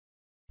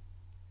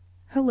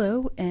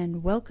Hello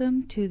and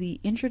welcome to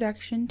the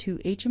Introduction to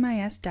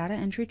HMIS Data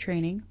Entry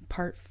Training,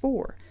 Part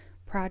 4,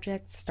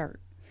 Project Start.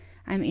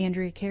 I'm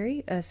Andrea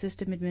Carey, a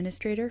System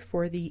Administrator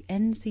for the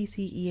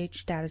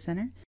NCCEH Data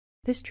Center.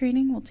 This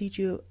training will teach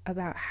you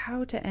about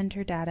how to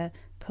enter data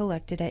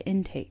collected at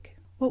intake.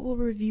 What we'll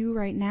review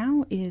right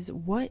now is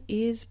what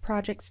is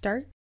Project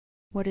Start,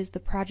 what is the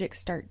Project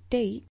Start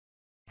date,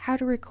 how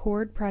to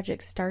record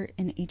Project Start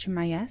in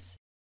HMIS,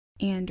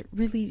 and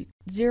really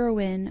zero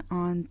in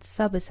on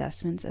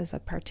sub-assessments as a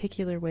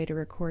particular way to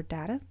record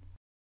data.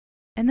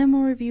 And then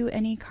we'll review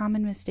any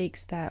common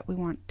mistakes that we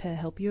want to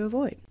help you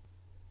avoid.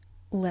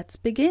 Let's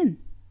begin.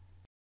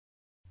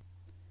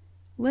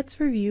 Let's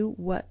review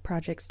what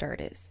Project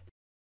Start is.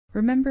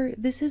 Remember,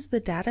 this is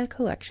the data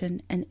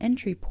collection and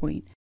entry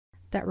point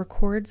that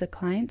records a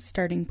client's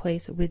starting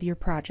place with your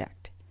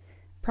project.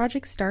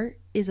 Project Start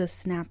is a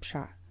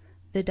snapshot.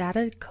 The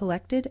data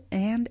collected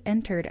and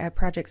entered at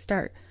Project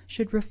Start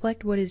should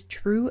reflect what is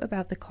true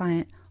about the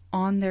client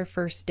on their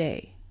first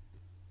day.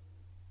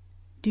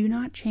 Do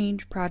not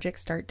change Project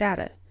Start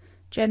data.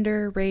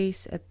 Gender,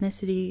 race,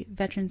 ethnicity,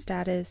 veteran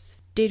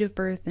status, date of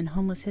birth, and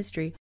homeless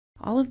history,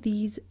 all of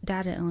these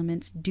data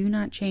elements do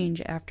not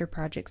change after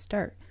Project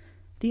Start.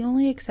 The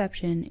only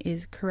exception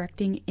is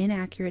correcting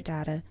inaccurate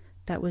data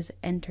that was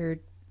entered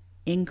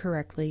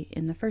incorrectly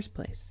in the first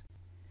place.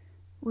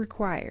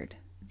 Required.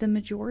 The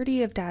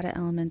majority of data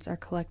elements are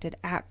collected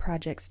at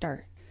Project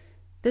Start.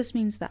 This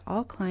means that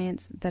all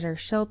clients that are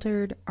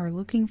sheltered, are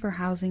looking for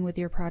housing with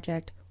your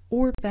project,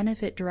 or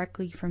benefit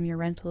directly from your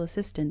rental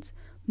assistance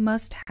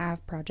must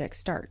have Project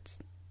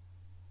Starts.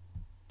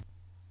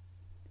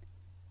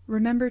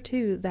 Remember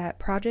too that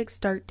Project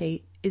Start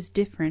date is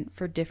different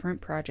for different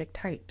project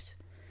types.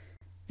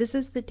 This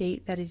is the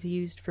date that is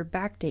used for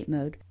backdate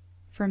mode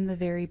from the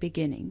very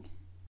beginning.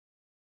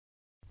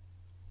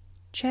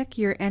 Check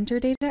your Enter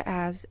Data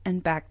As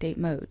and Backdate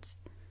modes.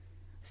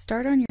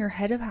 Start on your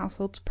Head of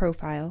Households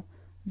profile,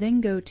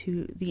 then go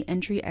to the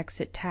Entry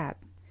Exit tab.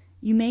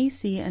 You may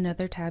see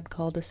another tab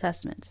called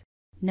Assessments.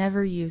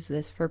 Never use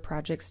this for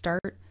Project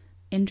Start,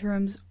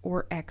 interims,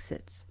 or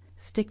exits.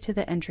 Stick to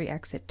the Entry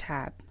Exit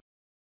tab.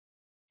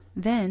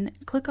 Then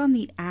click on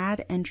the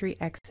Add Entry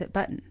Exit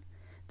button.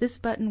 This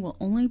button will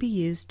only be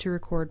used to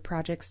record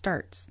Project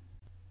Starts.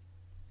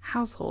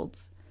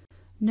 Households.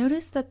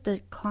 Notice that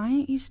the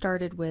client you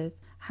started with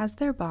has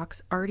their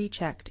box already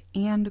checked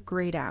and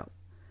grayed out.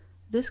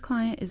 This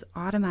client is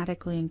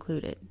automatically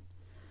included.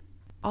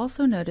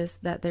 Also notice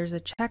that there's a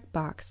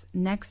checkbox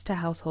next to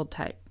household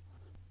type.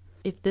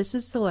 If this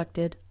is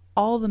selected,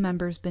 all the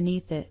members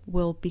beneath it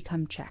will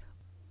become checked.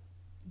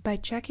 By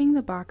checking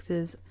the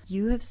boxes,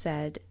 you have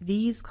said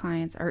these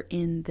clients are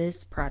in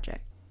this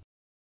project.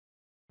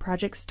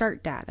 Project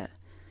Start data.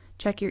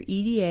 Check your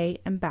EDA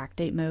and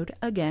backdate mode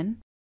again.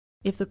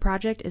 If the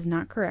project is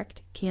not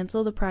correct,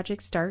 cancel the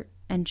Project Start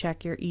and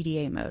check your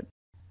EDA mode.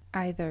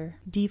 Either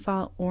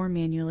default or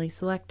manually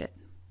select it.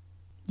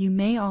 You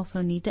may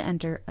also need to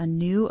enter a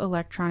new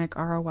electronic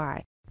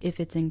ROI if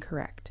it's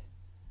incorrect.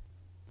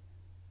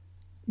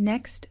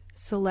 Next,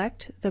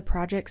 select the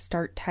Project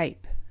Start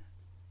type.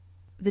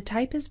 The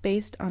type is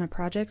based on a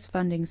project's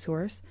funding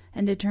source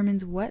and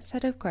determines what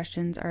set of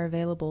questions are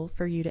available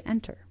for you to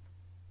enter.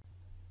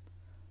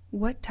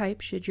 What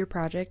type should your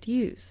project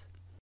use?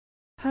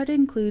 HUD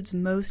includes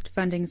most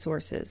funding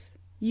sources.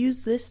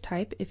 Use this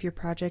type if your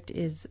project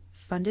is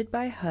funded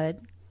by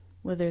HUD,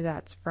 whether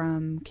that's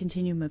from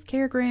Continuum of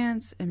Care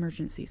grants,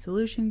 Emergency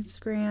Solutions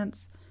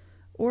grants,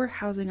 or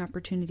housing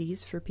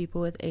opportunities for people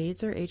with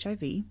AIDS or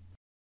HIV.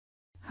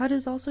 HUD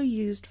is also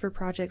used for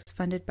projects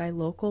funded by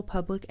local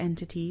public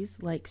entities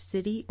like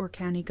city or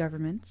county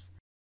governments,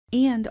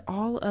 and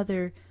all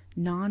other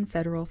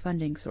non-federal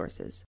funding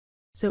sources.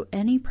 So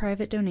any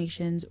private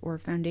donations or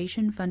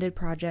foundation-funded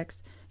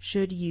projects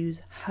should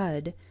use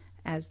HUD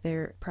as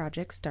their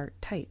Project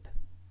Start type.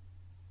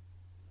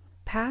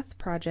 PATH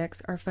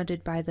projects are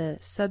funded by the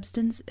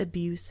Substance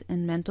Abuse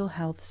and Mental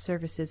Health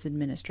Services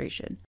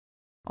Administration,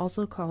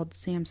 also called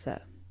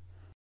SAMHSA.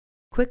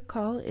 Quick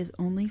Call is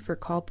only for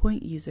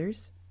call-point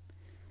users.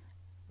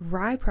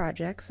 RI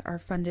projects are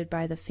funded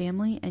by the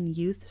Family and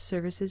Youth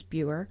Services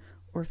Bureau,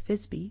 or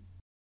FISB.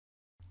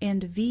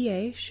 And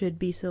VA should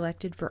be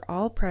selected for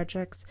all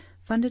projects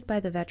funded by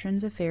the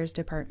Veterans Affairs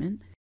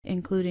Department,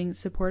 including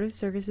supportive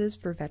services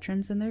for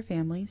veterans and their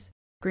families,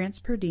 grants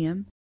per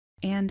diem,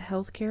 and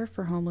healthcare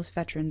for homeless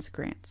veterans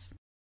grants.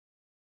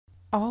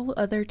 All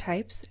other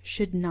types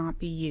should not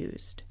be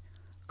used.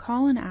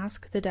 Call and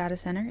ask the data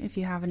center if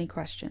you have any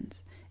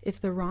questions.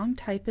 If the wrong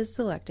type is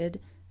selected,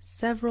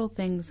 several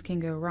things can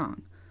go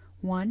wrong.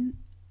 1,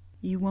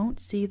 you won't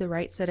see the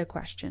right set of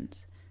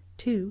questions.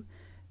 2,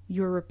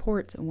 your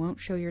reports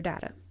won't show your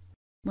data.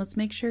 Let's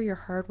make sure your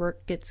hard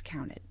work gets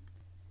counted.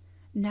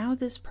 Now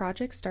this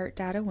Project Start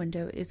data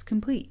window is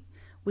complete.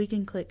 We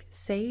can click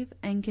Save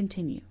and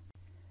Continue.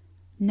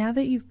 Now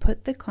that you've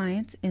put the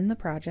clients in the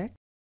project,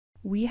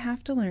 we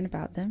have to learn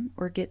about them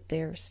or get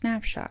their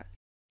snapshot.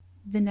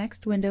 The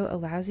next window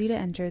allows you to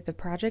enter the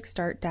Project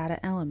Start data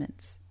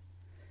elements.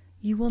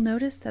 You will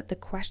notice that the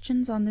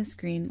questions on the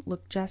screen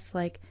look just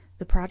like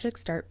the Project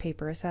Start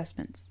paper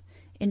assessments.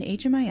 In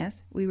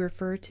HMIS, we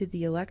refer to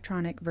the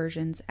electronic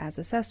versions as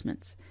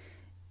assessments.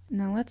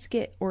 Now let's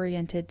get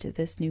oriented to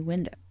this new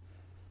window.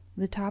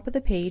 The top of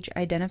the page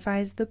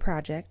identifies the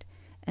project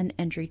and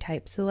entry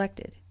type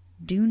selected.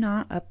 Do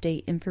not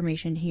update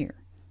information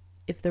here.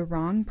 If the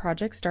wrong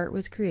Project Start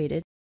was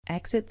created,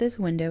 exit this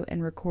window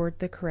and record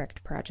the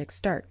correct Project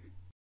Start.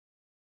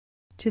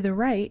 To the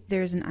right,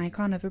 there is an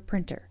icon of a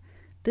printer.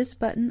 This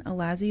button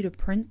allows you to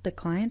print the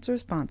client's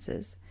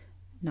responses,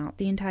 not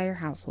the entire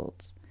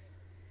household's.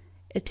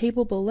 A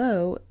table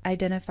below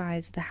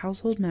identifies the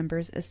household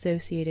members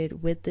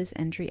associated with this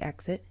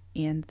entry/exit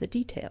and the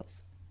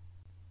details.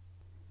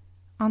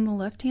 On the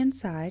left-hand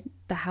side,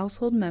 the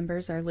household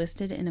members are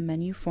listed in a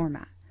menu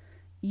format.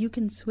 You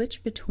can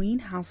switch between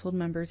household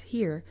members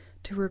here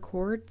to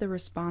record the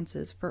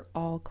responses for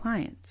all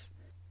clients.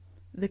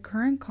 The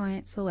current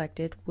client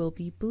selected will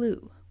be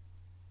blue.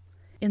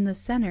 In the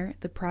center,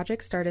 the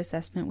Project Start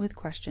assessment with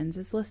questions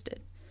is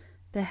listed.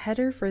 The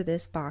header for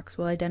this box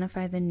will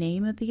identify the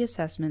name of the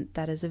assessment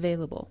that is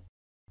available.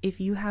 If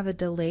you have a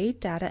delayed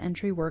data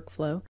entry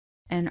workflow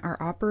and are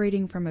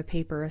operating from a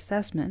paper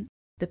assessment,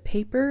 the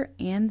paper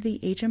and the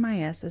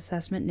HMIS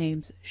assessment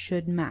names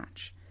should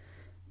match.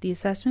 The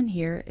assessment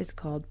here is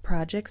called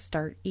Project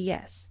Start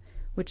ES,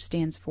 which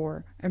stands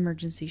for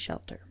Emergency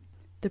Shelter.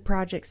 The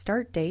Project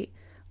Start date,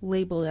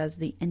 labeled as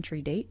the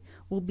entry date,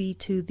 will be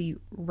to the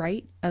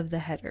right of the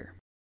header.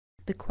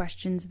 The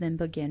questions then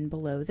begin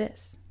below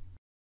this.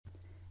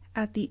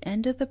 At the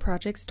end of the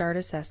Project Start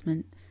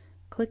assessment,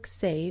 click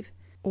Save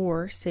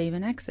or Save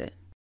and Exit.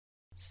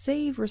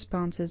 Save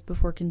responses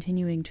before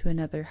continuing to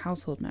another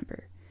household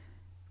member.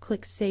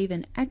 Click Save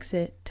and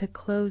Exit to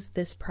close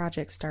this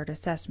Project Start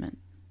assessment.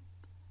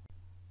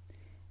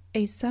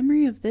 A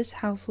summary of this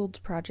household's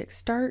Project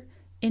Start,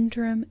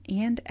 interim,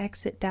 and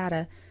exit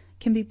data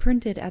can be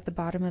printed at the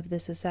bottom of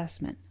this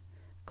assessment.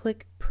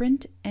 Click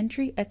Print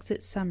Entry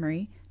Exit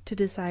Summary to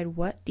decide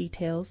what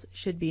details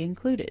should be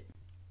included.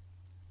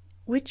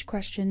 Which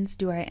questions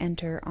do I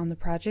enter on the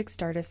Project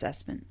Start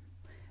assessment?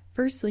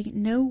 Firstly,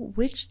 know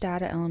which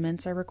data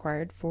elements are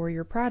required for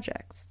your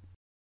projects.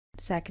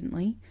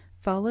 Secondly,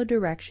 follow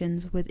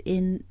directions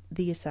within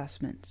the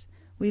assessments.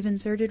 We've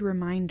inserted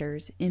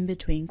reminders in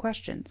between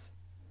questions.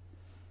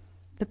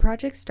 The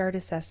Project Start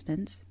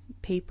assessments,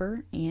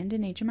 paper and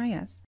in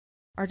HMIS,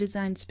 are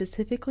designed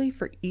specifically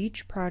for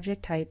each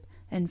project type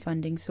and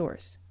funding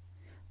source.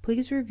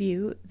 Please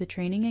review the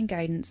training and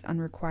guidance on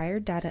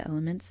required data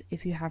elements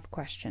if you have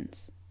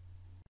questions.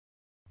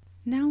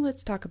 Now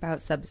let's talk about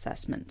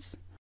subassessments.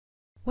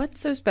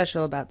 What's so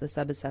special about the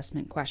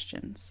subassessment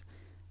questions?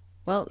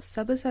 Well,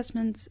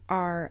 subassessments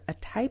are a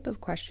type of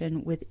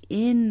question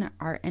within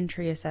our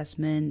entry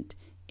assessment,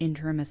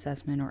 interim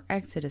assessment, or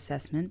exit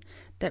assessment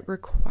that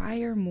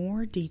require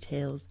more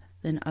details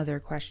than other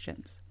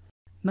questions.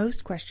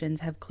 Most questions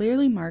have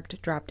clearly marked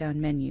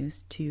drop-down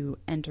menus to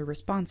enter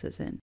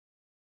responses in.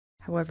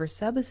 However,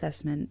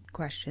 subassessment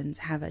questions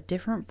have a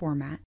different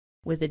format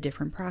with a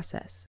different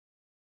process.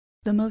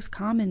 The most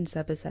common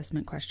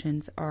subassessment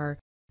questions are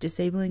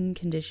disabling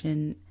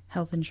condition,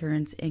 health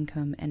insurance,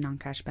 income, and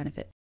non-cash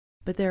benefit,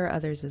 but there are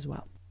others as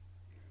well.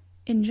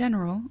 In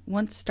general,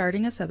 once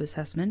starting a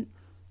subassessment,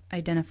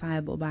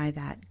 identifiable by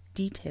that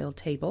detail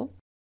table,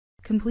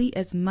 complete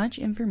as much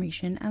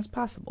information as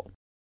possible.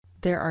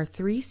 There are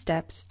 3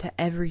 steps to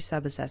every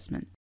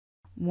subassessment.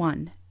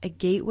 1. A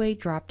gateway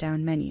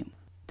drop-down menu.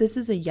 This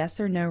is a yes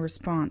or no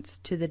response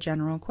to the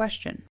general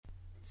question.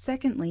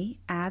 Secondly,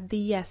 add the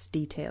yes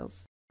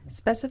details.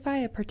 Specify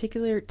a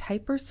particular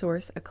type or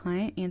source a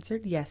client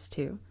answered yes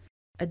to.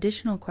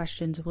 Additional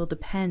questions will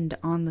depend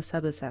on the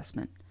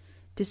subassessment.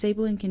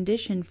 Disabling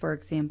condition, for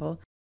example,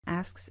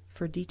 asks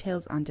for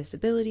details on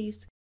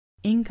disabilities.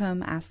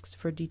 Income asks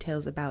for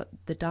details about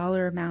the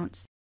dollar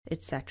amounts,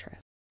 etc.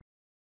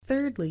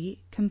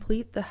 Thirdly,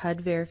 complete the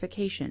HUD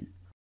verification.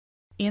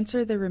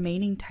 Answer the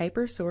remaining type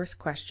or source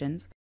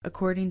questions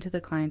according to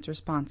the client's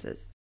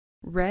responses.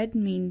 Red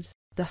means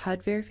the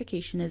HUD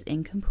verification is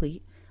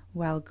incomplete,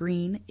 while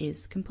green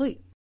is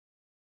complete.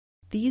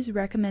 These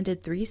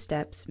recommended 3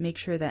 steps make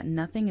sure that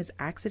nothing is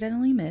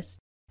accidentally missed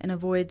and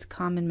avoids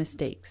common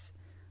mistakes.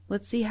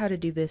 Let's see how to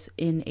do this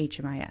in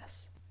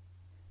HMIS.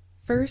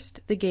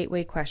 First, the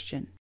gateway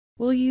question.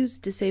 We'll use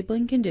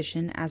disabling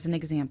condition as an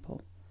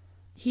example.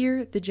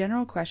 Here, the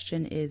general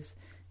question is,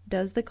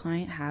 does the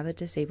client have a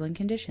disabling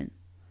condition?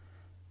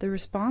 The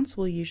response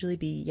will usually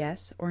be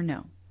yes or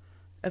no.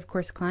 Of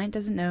course, client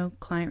doesn't know,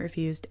 client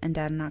refused, and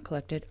data not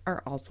collected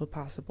are also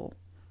possible.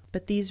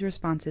 But these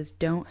responses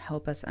don't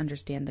help us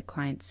understand the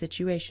client's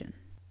situation.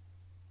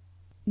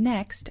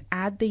 Next,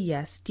 add the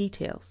yes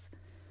details.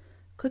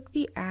 Click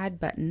the Add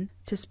button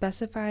to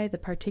specify the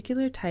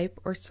particular type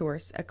or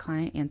source a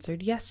client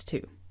answered yes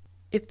to.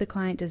 If the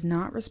client does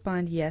not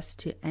respond yes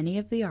to any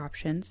of the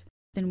options,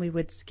 then we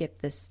would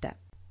skip this step.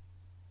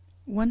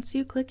 Once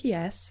you click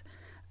yes,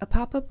 a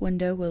pop-up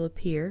window will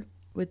appear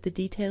with the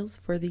details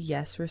for the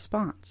yes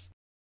response.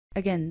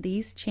 Again,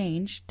 these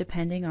change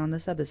depending on the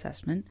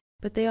subassessment,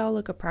 but they all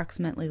look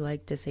approximately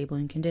like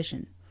disabling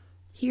condition.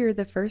 Here,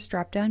 the first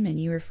drop-down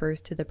menu refers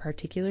to the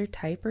particular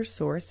type or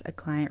source a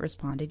client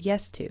responded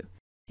yes to.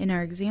 In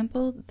our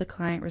example, the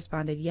client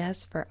responded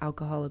yes for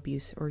alcohol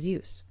abuse or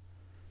use.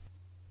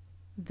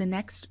 The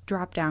next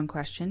drop-down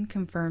question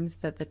confirms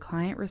that the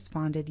client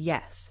responded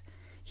yes.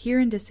 Here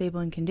in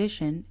disabling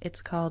condition,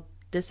 it's called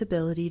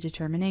disability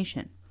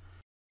determination.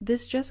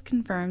 This just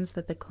confirms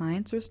that the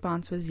client's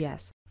response was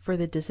yes for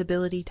the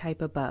disability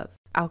type above,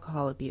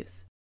 alcohol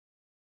abuse.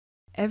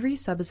 Every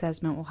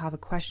subassessment will have a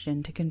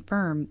question to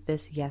confirm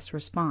this yes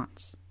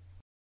response.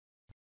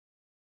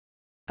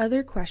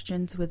 Other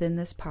questions within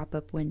this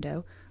pop-up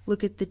window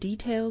look at the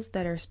details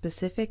that are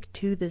specific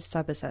to this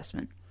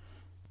subassessment.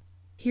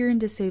 Here in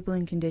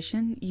disabling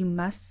condition, you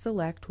must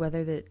select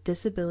whether the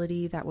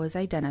disability that was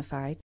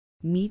identified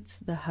meets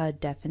the HUD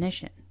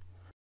definition.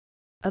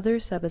 Other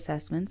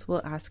subassessments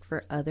will ask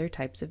for other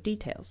types of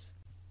details.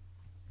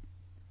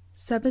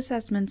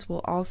 Subassessments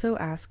will also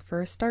ask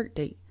for a start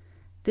date.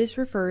 This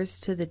refers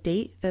to the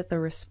date that the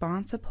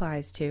response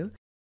applies to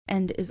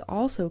and is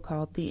also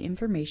called the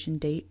information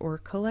date or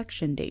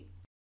collection date.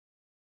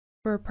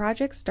 For a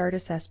project start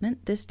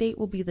assessment, this date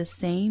will be the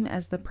same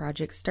as the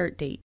project start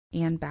date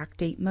and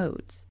backdate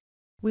modes.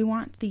 We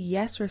want the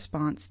yes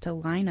response to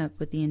line up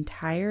with the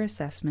entire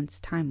assessment's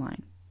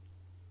timeline.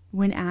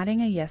 When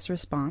adding a yes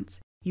response,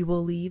 you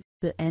will leave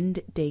the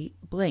end date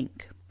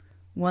blank.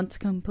 Once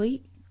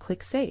complete,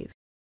 click Save.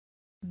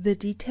 The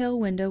detail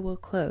window will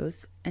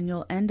close and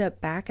you'll end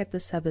up back at the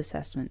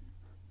subassessment,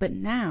 but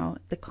now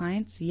the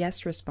client's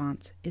yes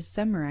response is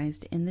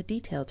summarized in the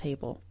detail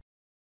table.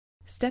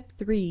 Step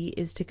 3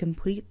 is to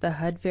complete the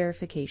HUD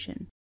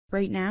verification.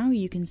 Right now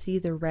you can see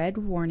the red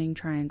warning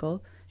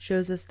triangle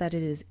shows us that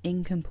it is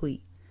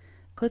incomplete.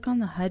 Click on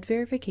the HUD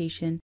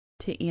verification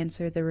to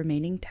answer the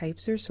remaining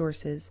types or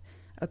sources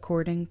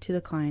according to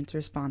the client's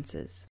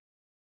responses.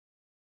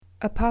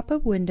 A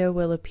pop-up window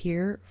will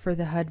appear for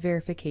the HUD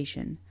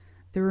verification.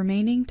 The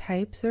remaining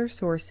types or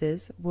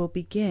sources will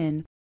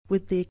begin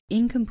with the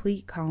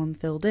incomplete column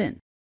filled in.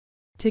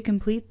 To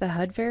complete the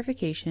HUD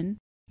verification,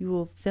 you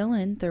will fill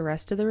in the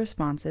rest of the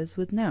responses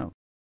with no.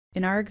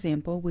 In our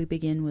example, we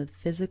begin with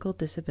physical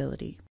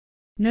disability.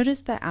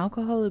 Notice that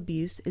alcohol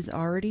abuse is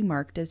already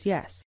marked as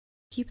yes.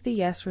 Keep the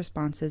yes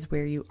responses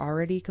where you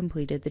already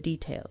completed the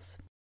details.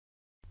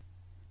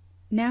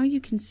 Now you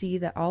can see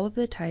that all of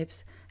the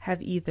types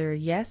have either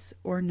yes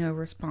or no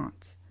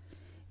response.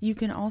 You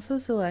can also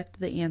select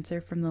the answer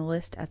from the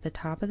list at the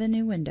top of the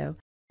new window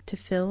to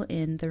fill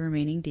in the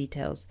remaining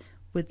details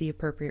with the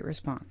appropriate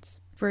response.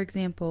 For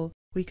example,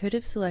 we could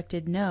have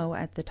selected no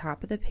at the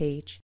top of the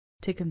page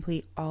to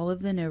complete all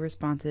of the no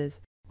responses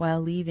while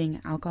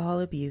leaving alcohol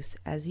abuse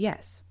as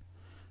yes.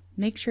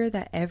 Make sure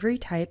that every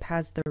type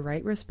has the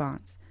right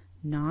response,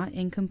 not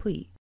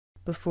incomplete,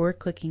 before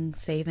clicking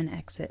Save and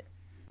Exit.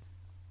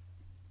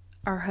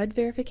 Our HUD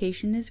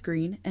verification is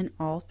green and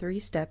all 3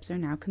 steps are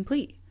now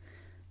complete.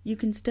 You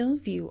can still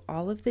view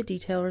all of the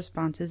detailed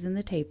responses in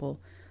the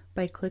table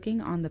by clicking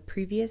on the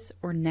Previous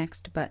or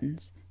Next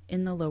buttons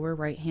in the lower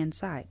right-hand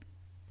side.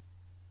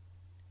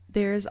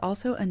 There is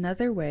also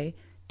another way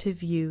to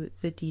view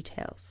the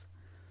details.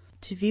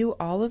 To view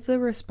all of the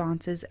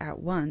responses at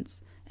once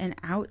and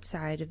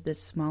outside of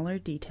this smaller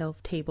detail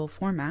table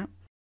format,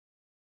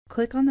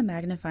 click on the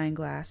magnifying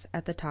glass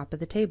at the top of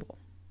the table.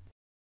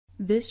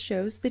 This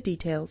shows the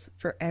details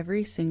for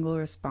every single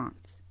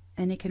response,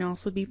 and it can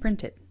also be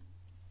printed.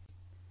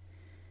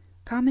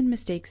 Common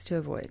mistakes to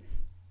avoid.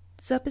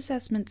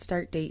 Subassessment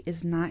start date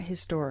is not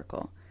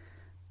historical.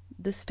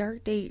 The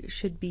start date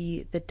should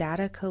be the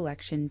data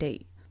collection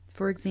date.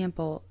 For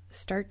example,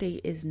 start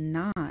date is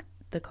not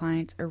the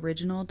client's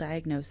original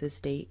diagnosis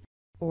date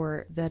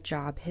or the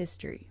job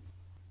history.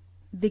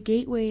 The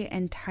gateway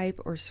and type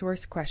or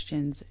source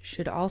questions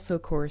should also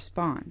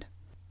correspond.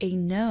 A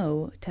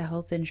no to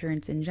health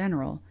insurance in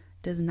general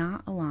does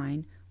not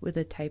align with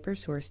a type or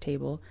source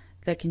table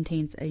that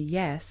contains a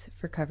yes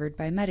for covered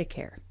by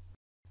Medicare.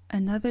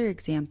 Another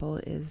example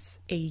is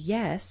a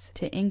yes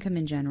to income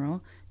in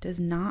general does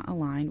not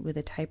align with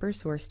a type or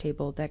source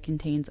table that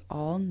contains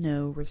all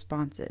no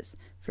responses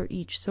for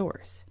each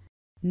source.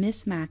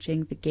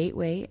 Mismatching the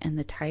gateway and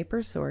the type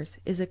or source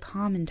is a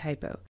common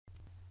typo,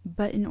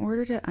 but in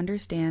order to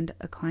understand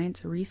a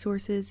client's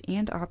resources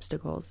and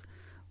obstacles,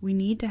 we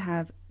need to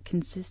have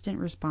consistent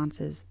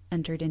responses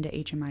entered into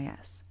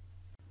HMIS.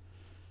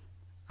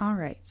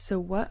 Alright, so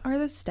what are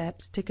the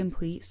steps to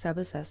complete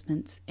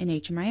subassessments in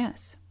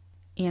HMIS?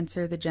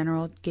 Answer the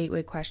general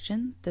gateway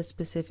question, the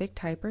specific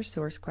type or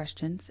source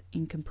questions,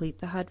 and complete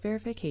the HUD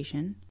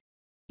verification.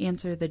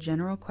 Answer the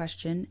general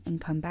question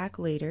and come back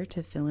later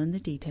to fill in the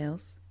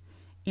details.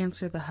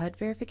 Answer the HUD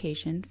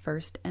verification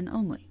first and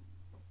only.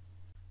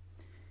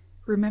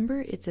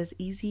 Remember, it's as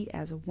easy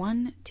as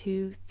 1,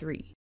 2,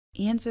 3.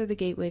 Answer the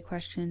gateway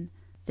question,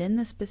 then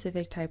the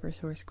specific type or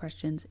source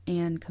questions,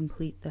 and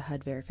complete the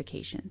HUD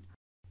verification.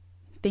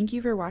 Thank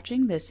you for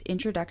watching this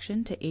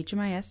Introduction to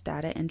HMIS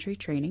Data Entry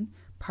Training,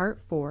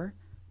 Part 4,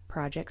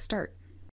 Project Start.